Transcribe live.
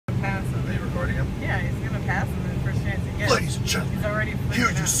gentlemen, He's here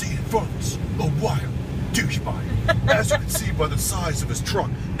already you see in front of us a wild douche bike. As you can see by the size of his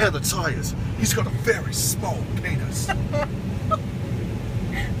trunk and the tires, he's got a very small penis.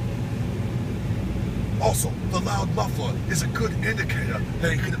 Also, the loud muffler is a good indicator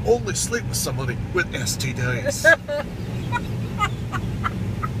that he can only sleep with somebody with STDs.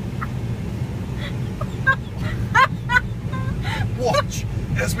 Watch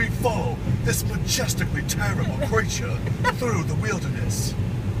as we follow this majestically terrible creature through the wilderness.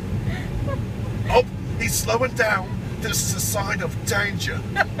 Oh, he's slowing down. This is a sign of danger.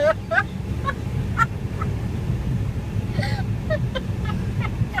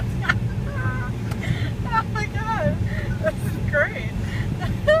 Oh my god, this is great.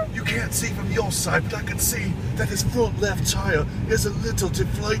 You can't see from your side, but I can see that his front left tire is a little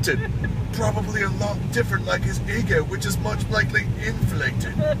deflated. Probably a lot different like his ego, which is much likely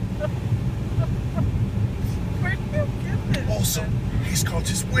inflated. Where do you get this? Also, he's got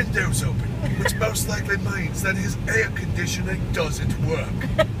his windows open, which most likely means that his air conditioning doesn't work.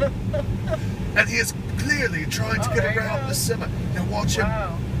 And he is clearly trying to get around the simmer. Now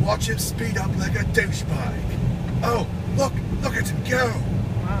watch him speed up like a douche bike. Oh, look at him go.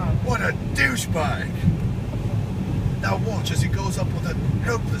 Wow. What a douche bike. Now watch as he goes up with a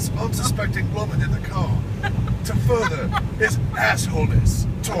helpless, unsuspecting woman in the car to further his assholeness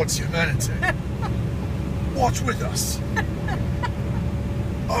towards humanity. Watch with us.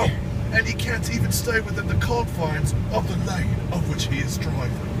 Oh, and he can't even stay within the confines of the lane of which he is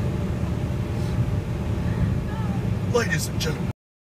driving. Ladies and gentlemen,